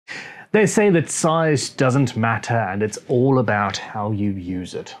They say that size doesn't matter and it's all about how you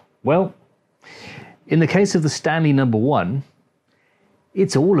use it. Well, in the case of the Stanley No. 1,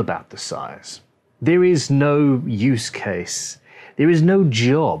 it's all about the size. There is no use case, there is no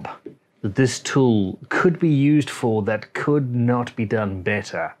job that this tool could be used for that could not be done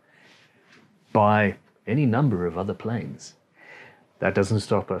better by any number of other planes. That doesn't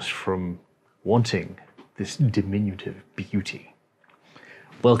stop us from wanting this diminutive beauty.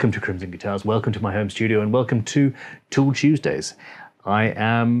 Welcome to Crimson Guitars, welcome to my home studio, and welcome to Tool Tuesdays. I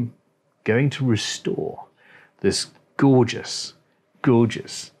am going to restore this gorgeous,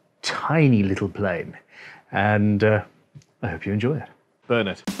 gorgeous, tiny little plane, and I hope you enjoy it. Burn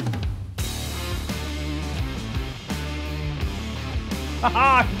it.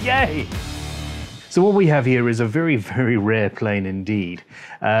 Haha, yay! So what we have here is a very, very rare plane indeed.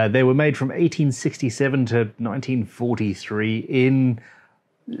 They were made from 1867 to 1943 in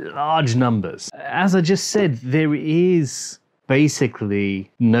large numbers. As I just said, there is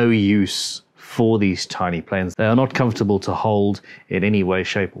basically no use for these tiny planes. They are not comfortable to hold in any way,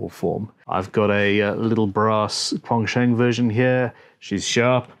 shape or form. I've got a little brass Guangsheng version here. She's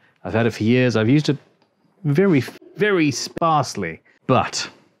sharp. I've had it for years. I've used it very, very sparsely. But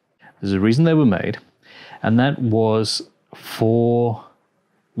there's a reason they were made, and that was for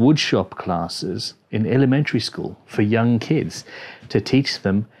woodshop classes in elementary school for young kids to teach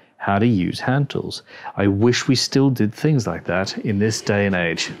them how to use hand tools. I wish we still did things like that in this day and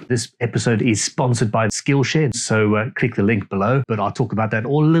age. This episode is sponsored by Skillshare, so click the link below, but I'll talk about that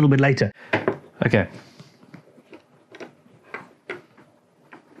all a little bit later. Okay.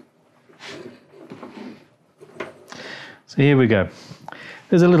 So here we go.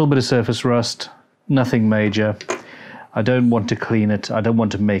 There's a little bit of surface rust, nothing major. I don't want to clean it. I don't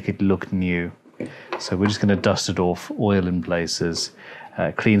want to make it look new. So we're just going to dust it off, oil in places,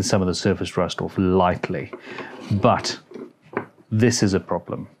 clean some of the surface rust off lightly. But this is a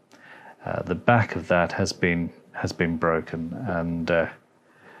problem. The back of that has been broken, and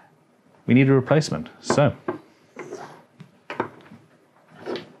we need a replacement. So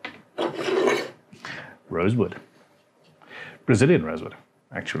rosewood, Brazilian rosewood,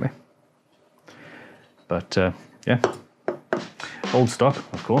 actually. But yeah, old stock,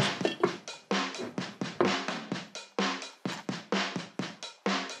 of course.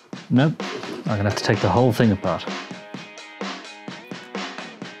 Nope, I'm gonna have to take the whole thing apart.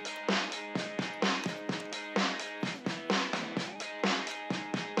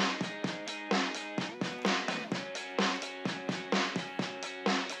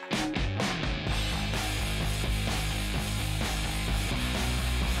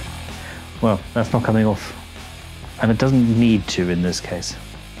 Well, that's not coming off. And it doesn't need to in this case.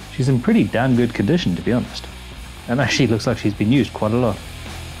 She's in pretty damn good condition, to be honest. And actually looks like she's been used quite a lot.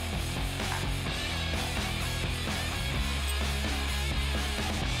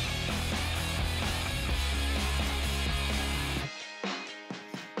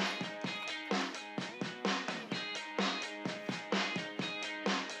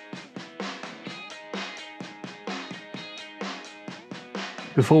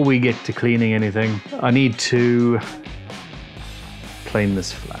 Before we get to cleaning anything, I need to plane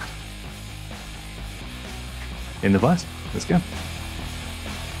this flat. In the vise, let's go.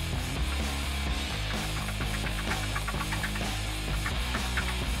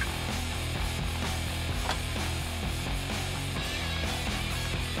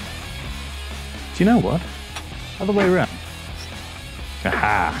 Do you know what? Other way around.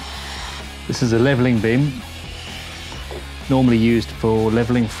 Aha! This is a leveling beam, normally used for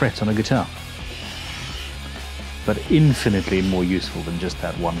leveling fret on a guitar, but infinitely more useful than just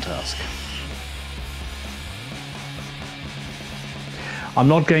that one task. I'm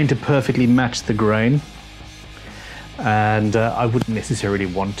not going to perfectly match the grain, and I wouldn't necessarily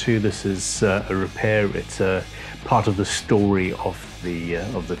want to. This is a repair. It's a part of the story of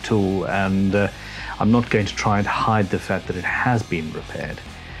the tool, and I'm not going to try and hide the fact that it has been repaired.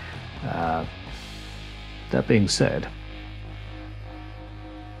 That being said,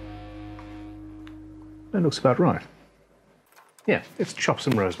 that looks about right. Yeah, let's chop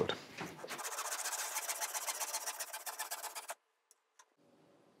some rosewood.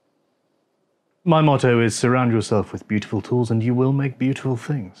 My motto is surround yourself with beautiful tools and you will make beautiful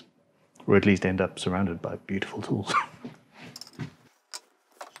things. Or at least end up surrounded by beautiful tools.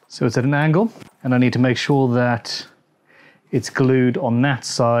 So it's at an angle, and I need to make sure that it's glued on that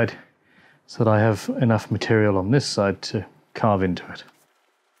side so that I have enough material on this side to carve into it.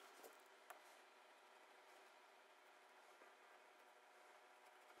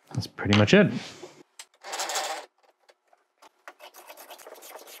 That's pretty much it.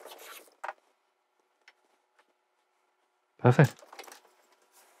 Perfect.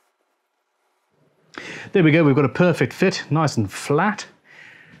 There we go, we've got a perfect fit, nice and flat.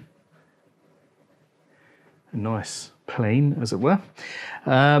 A nice plane, as it were.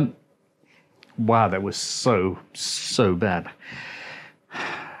 Wow, that was so bad.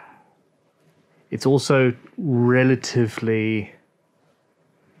 It's also relatively,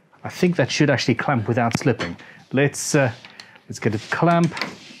 I think that should actually clamp without slipping. Let's get a clamp,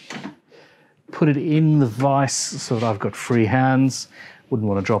 put it in the vise so that I've got free hands. Wouldn't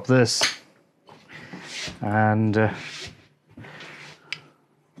want to drop this. And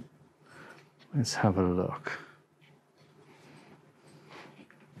let's have a look.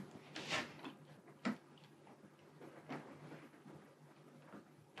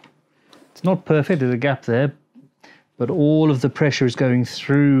 It's not perfect, there's a gap there, but all of the pressure is going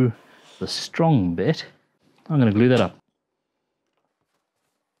through the strong bit. I'm going to glue that up.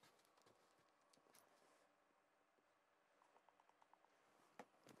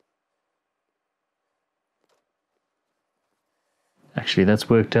 Actually, that's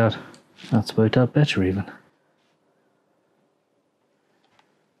worked out better even.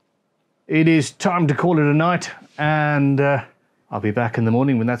 It is time to call it a night, and I'll be back in the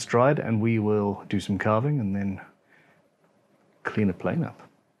morning when that's dried, and we will do some carving and then clean a plane up.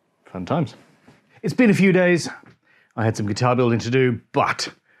 Fun times. It's been a few days. I had some guitar building to do, but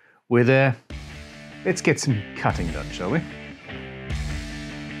we're there. Let's get some cutting done, shall we?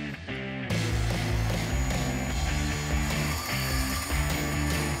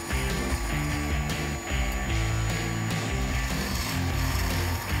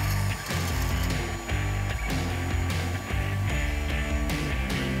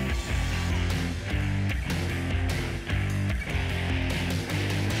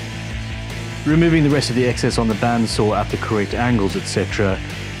 Removing the rest of the excess on the bandsaw at the correct angles, etc.,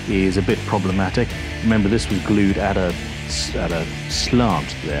 is a bit problematic. Remember, this was glued at a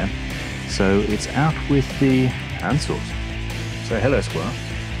slant there, so it's out with the handsaws. So hello, squirrel.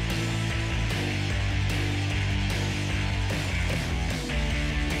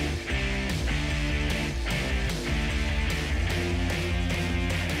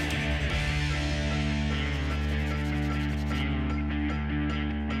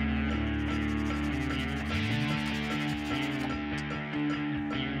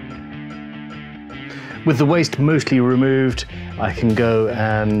 With the waste mostly removed, I can go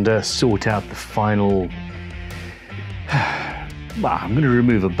and sort out the final... Well, I'm going to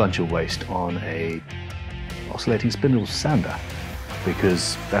remove a bunch of waste on a oscillating spindle sander,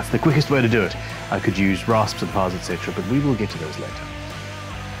 because that's the quickest way to do it. I could use rasps and bars, etc., but we will get to those later.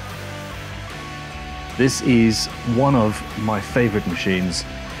 This is one of my favorite machines,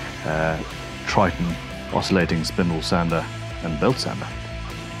 Triton oscillating spindle sander and belt sander.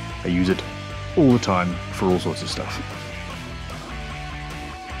 I use it all the time for all sorts of stuff.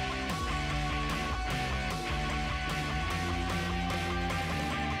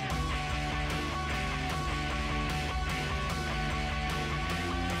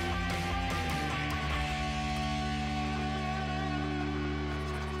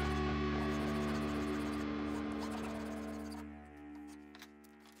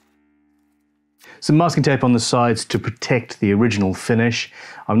 Some masking tape on the sides to protect the original finish.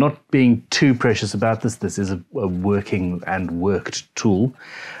 I'm not being too precious about this. This is a working and worked tool,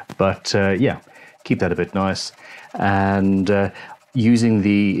 but yeah, keep that a bit nice. And using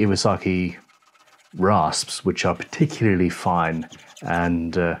the Iwasaki rasps, which are particularly fine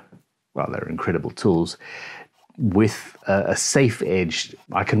and, well, they're incredible tools. With a safe edge,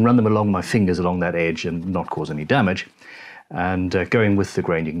 I can run them along my fingers along that edge and not cause any damage. And going with the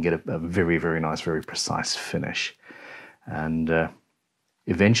grain, you can get a very, very nice, very precise finish. And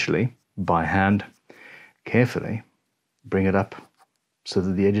eventually, by hand, carefully, bring it up so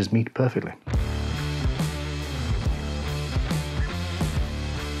that the edges meet perfectly.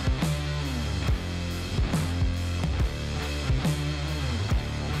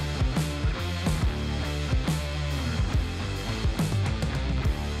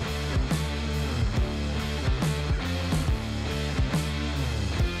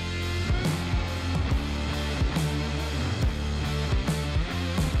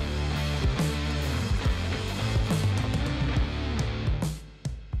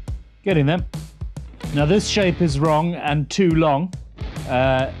 Getting them. Now this shape is wrong and too long.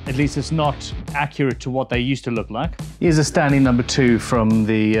 At least it's not accurate to what they used to look like. Here's a Stanley number 2 from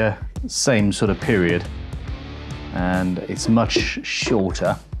the same sort of period. And it's much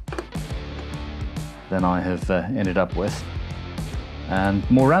shorter than I have ended up with. And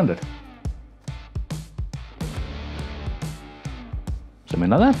more rounded.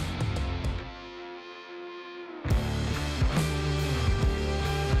 Something like that.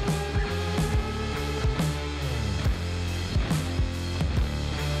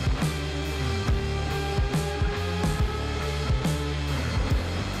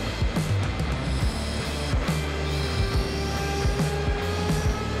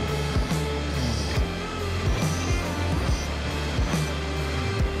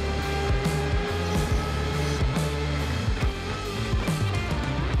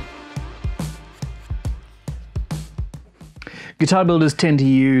 Guitar builders tend to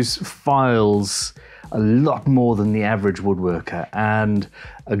use files a lot more than the average woodworker, and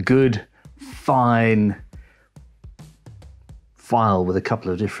a good, fine file with a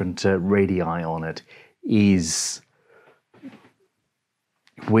couple of different radii on it is,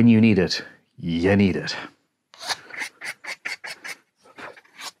 when you need it, you need it.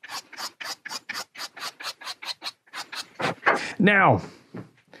 Now,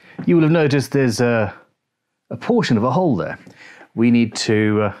 you will have noticed there's a portion of a hole there. We need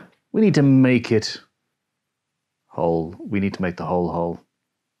to make it whole. We need to make the hole whole.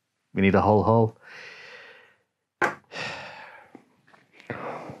 We need a whole hole.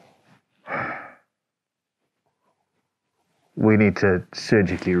 We need to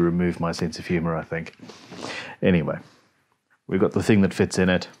surgically remove my sense of humor, I think. Anyway, we've got the thing that fits in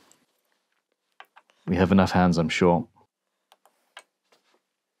it. We have enough hands, I'm sure.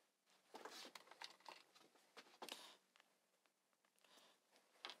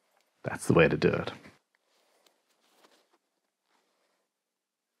 That's the way to do it.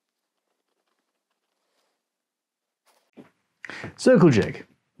 Circle jig,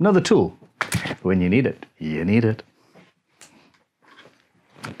 another tool. When you need it, you need it.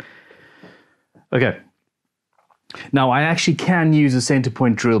 Okay. Now, I actually can use a center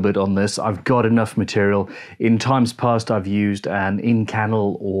point drill bit on this. I've got enough material. In times past, I've used an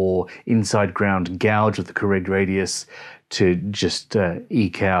in-cannel or inside ground gouge with the correct radius to just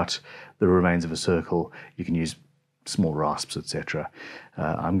eke out the remains of a circle. You can use small rasps, etc.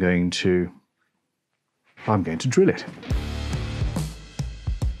 I'm going to drill it.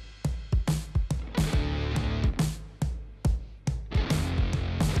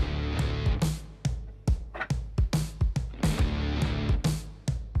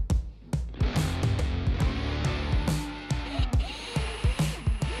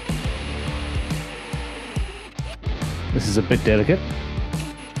 This is a bit delicate.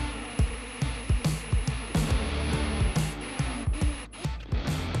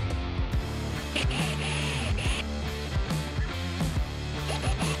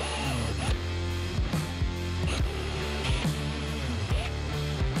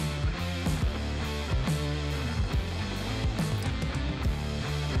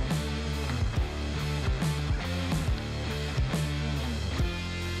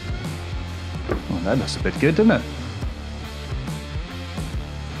 Well, that looks a bit good, doesn't it?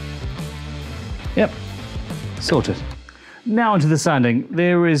 Yep, sorted. Now onto the sanding.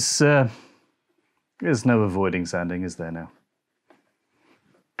 There's no avoiding sanding, is there now?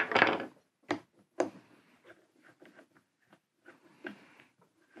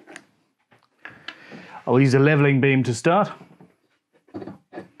 I'll use a leveling beam to start.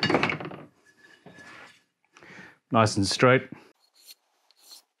 Nice and straight.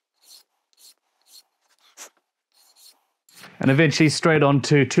 And eventually straight on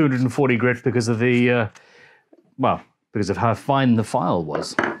to 240 grit because of the, because of how fine the file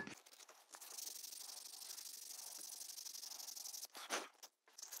was.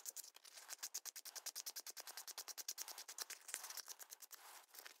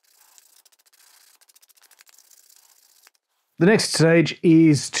 The next stage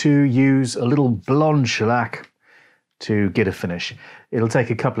is to use a little blonde shellac to get a finish. It'll take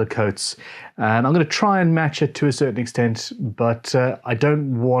a couple of coats, and I'm going to try and match it to a certain extent, but I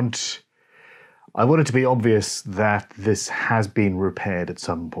want it to be obvious that this has been repaired at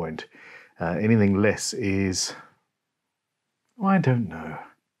some point. Anything less is, I don't know.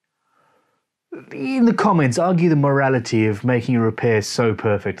 In the comments, argue the morality of making a repair so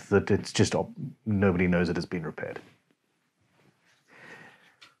perfect that it's just nobody knows it has been repaired.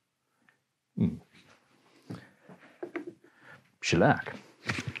 Shellac.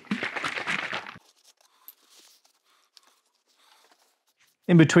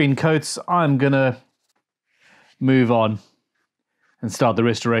 In between coats, I'm gonna move on and start the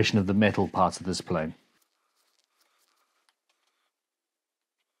restoration of the metal parts of this plane.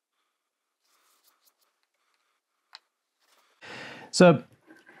 So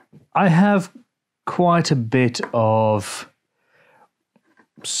I have quite a bit of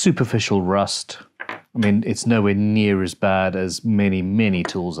superficial rust. I mean, it's nowhere near as bad as many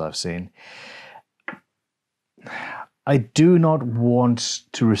tools I've seen. I do not want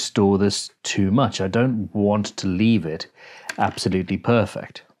to restore this too much. I don't want to leave it absolutely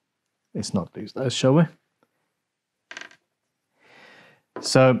perfect. Let's not lose those, shall we?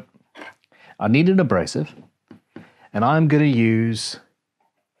 So I need an abrasive, and I'm going to use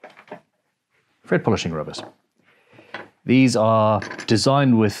thread polishing rubbers. These are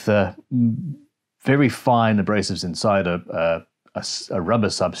designed with very fine abrasives inside, a a rubber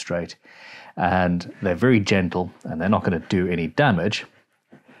substrate, and they're very gentle and they're not going to do any damage,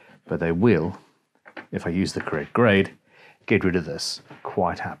 but they will, if I use the correct grade, get rid of this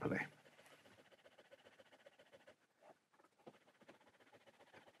quite happily.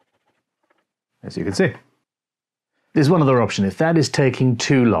 As you can see. There's one other option. If that is taking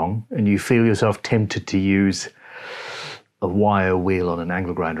too long and you feel yourself tempted to use a wire wheel on an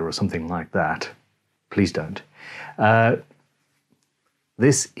angle grinder or something like that, please don't.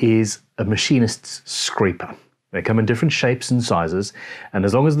 This is a machinist's scraper. They come in different shapes and sizes, and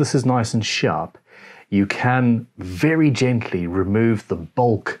as long as this is nice and sharp, you can very gently remove the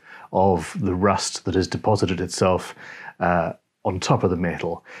bulk of the rust that has deposited itself on top of the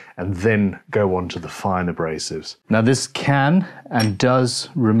metal, and then go on to the fine abrasives. Now this can and does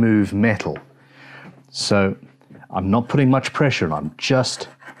remove metal, so I'm not putting much pressure on. I'm just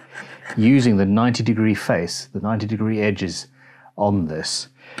using the 90-degree face, the 90-degree edges on this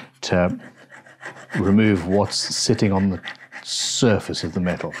to remove what's sitting on the surface of the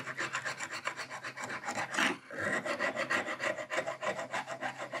metal.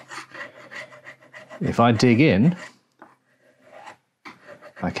 If I dig in,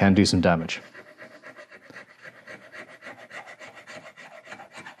 I can do some damage.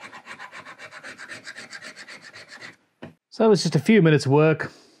 So it's just a few minutes of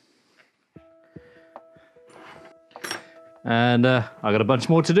work. And I got a bunch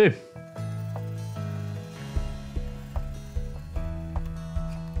more to do.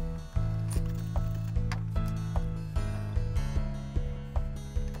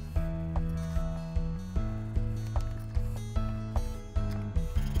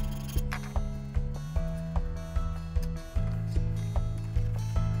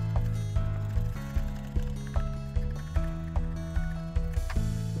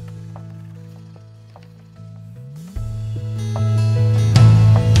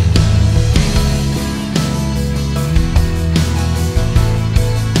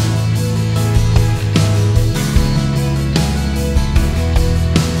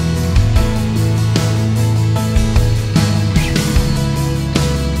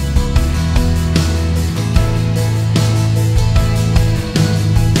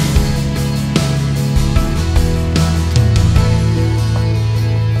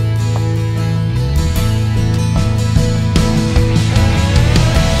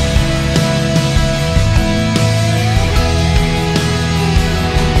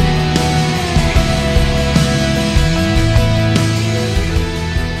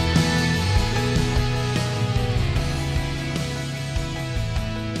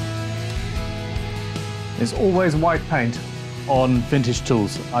 There's always white paint on vintage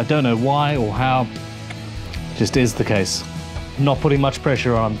tools. I don't know why or how, it just is the case. Not putting much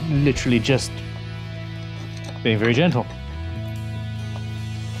pressure on, I'm literally just being very gentle.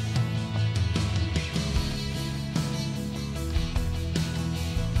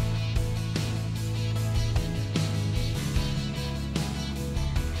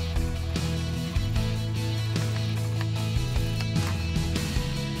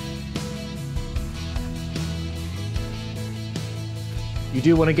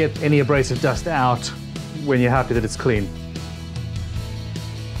 You do want to get any abrasive dust out when you're happy that it's clean.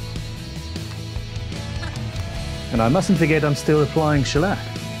 And I mustn't forget I'm still applying shellac.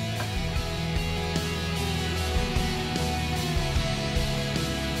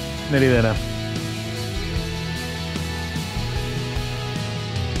 Nearly there now.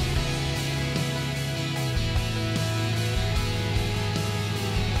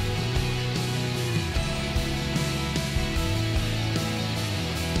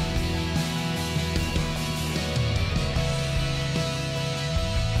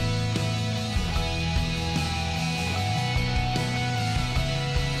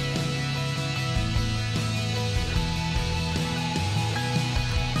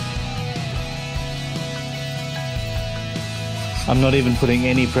 I'm not even putting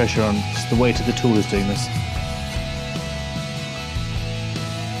any pressure on, just the weight of the tool is doing this.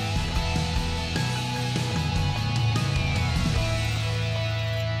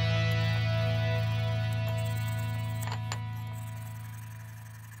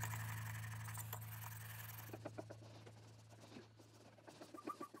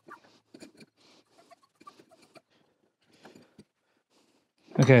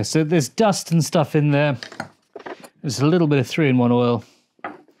 Okay, so there's dust and stuff in there. There's a little bit of 3-in-1 oil.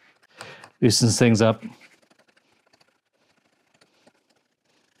 Loosens things up.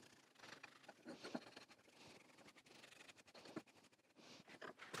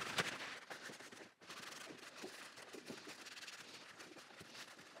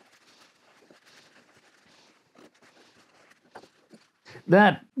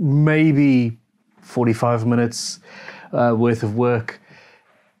 that maybe 45 minutes worth of work.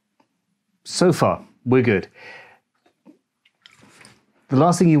 So far, we're good. The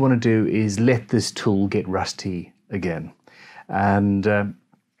last thing you want to do is let this tool get rusty again. And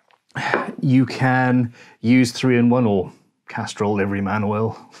you can use 3-in-1 or Castrol Everyman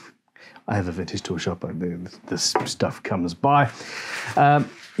oil. I have a vintage tool shop, this stuff comes by.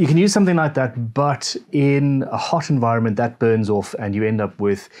 You can use something like that, but in a hot environment that burns off and you end up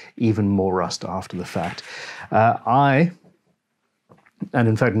with even more rust after the fact. And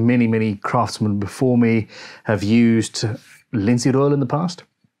in fact many craftsmen before me have used linseed oil in the past.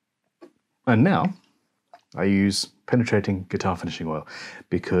 And now I use penetrating guitar finishing oil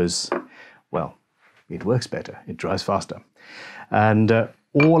because, well, it works better, it dries faster. And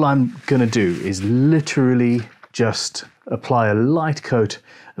all I'm gonna do is literally just apply a light coat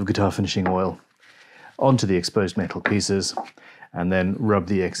of guitar finishing oil onto the exposed metal pieces and then rub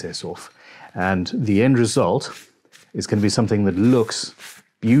the excess off. And the end result is going to be something that looks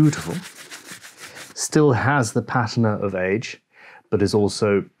beautiful, still has the patina of age, but is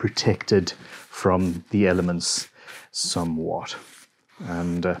also protected from the elements somewhat.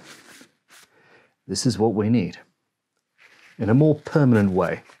 And this is what we need in a more permanent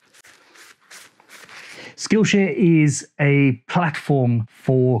way. Skillshare is a platform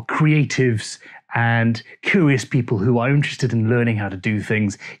for creatives and curious people who are interested in learning how to do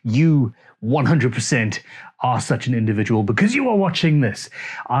things. You 100% are such an individual because you are watching this.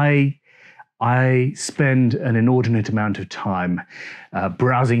 I spend an inordinate amount of time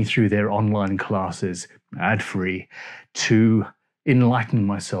browsing through their online classes, ad-free, to enlighten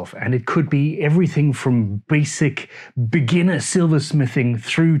myself. And it could be everything from basic beginner silversmithing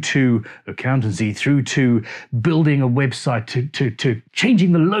through to accountancy, through to building a website, to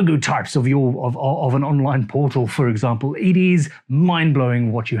changing the logo types of an online portal, for example. It is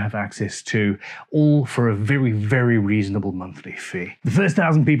mind-blowing what you have access to, all for a very reasonable monthly fee. The first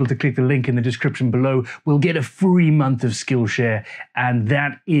 1,000 people to click the link in the description below will get a free month of Skillshare, and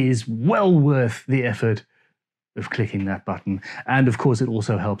that is well worth the effort of clicking that button. And of course, it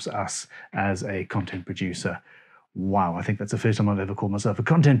also helps us as a content producer. Wow, I think that's the first time I've ever called myself a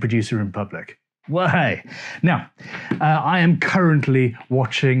content producer in public. Well, hey. Now, I am currently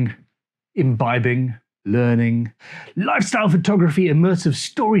watching, imbibing, learning lifestyle photography, immersive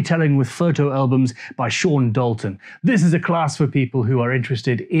storytelling with photo albums by Sean Dalton. This is a class for people who are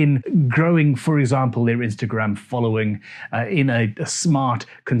interested in growing, for example, their Instagram following in a smart,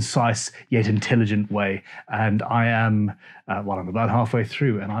 concise, yet intelligent way. And I am, I'm about halfway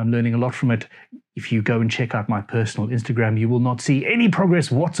through and I'm learning a lot from it. If you go and check out my personal Instagram, you will not see any progress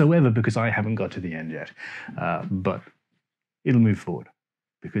whatsoever because I haven't got to the end yet. But it'll move forward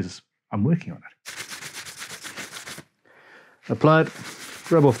because I'm working on it. Apply it,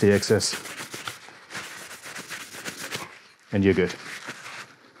 rub off the excess, and you're good.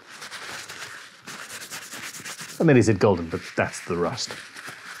 I mean, is it golden? But that's the rust.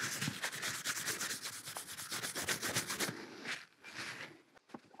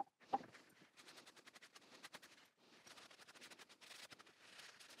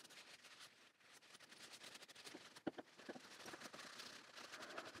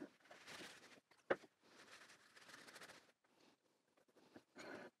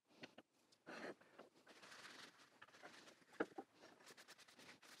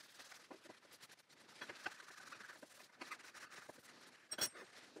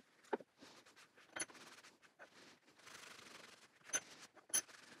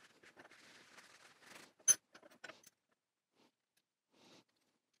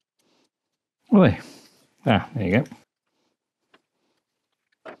 Oi. Ah, there you go.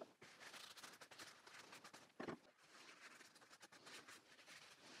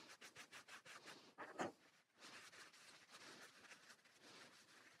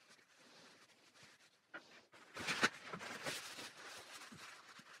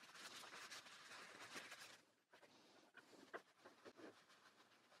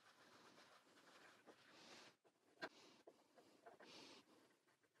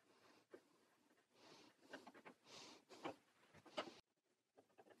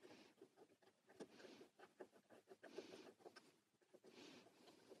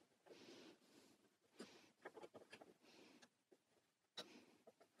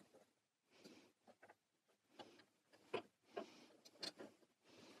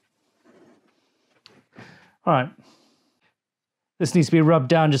 All right, this needs to be rubbed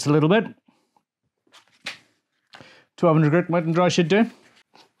down just a little bit. 1200 grit wet and dry should do.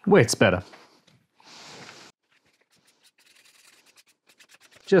 Wet's better.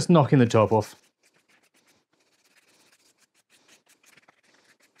 Just knocking the top off.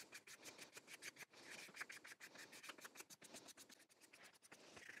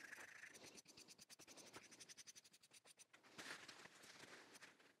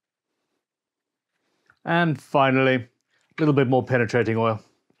 And finally, a little bit more penetrating oil.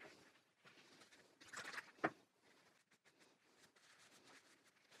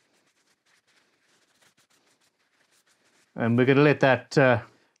 And we're going to let that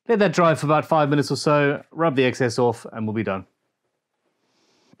dry for about 5 minutes or so, rub the excess off, and we'll be done.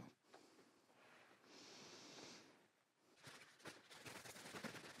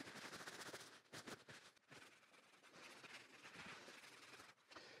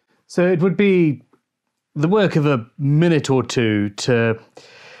 So it would be the work of a minute or two to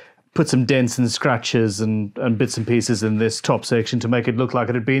put some dents and scratches and bits and pieces in this top section to make it look like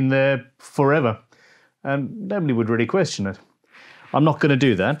it had been there forever. And nobody would really question it. I'm not going to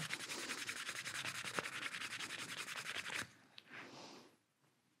do that.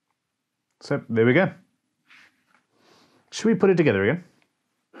 So there we go. Should we put it together again?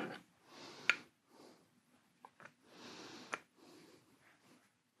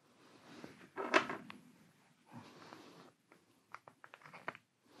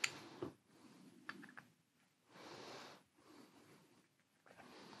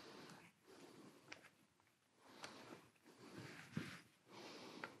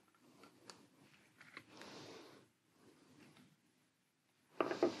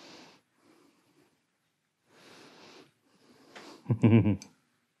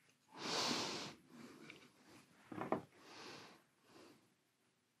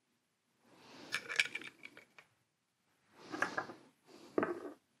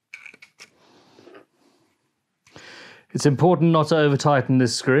 It's important not to over tighten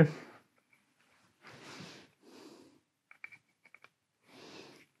this screw.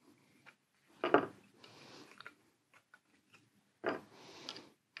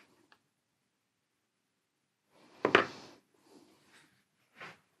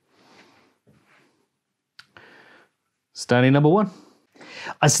 Stanley number one.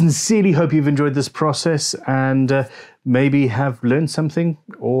 I sincerely hope you've enjoyed this process and maybe have learned something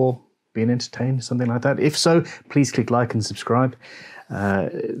or been entertained, something like that. If so, please click like and subscribe.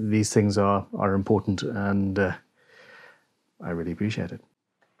 These things are important and I really appreciate it.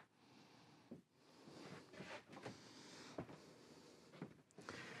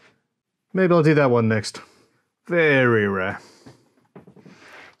 Maybe I'll do that one next. Very rare.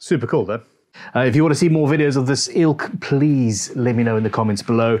 Super cool though. If you want to see more videos of this ilk, please let me know in the comments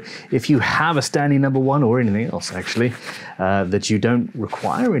below. If you have a Stanley number one or anything else actually that you don't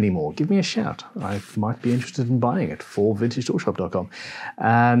require anymore, give me a shout. I might be interested in buying it for VintageToolShop.com.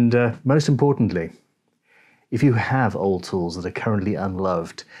 And most importantly, if you have old tools that are currently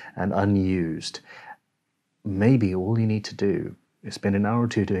unloved and unused, maybe all you need to do is spend an hour or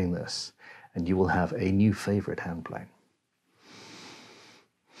two doing this and you will have a new favorite hand plane.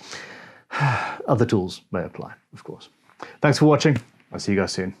 Other tools may apply, of course. Thanks for watching. I'll see you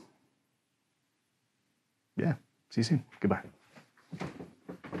guys soon. Yeah, see you soon. Goodbye.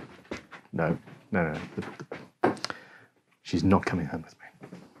 No. She's not coming home with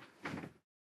me.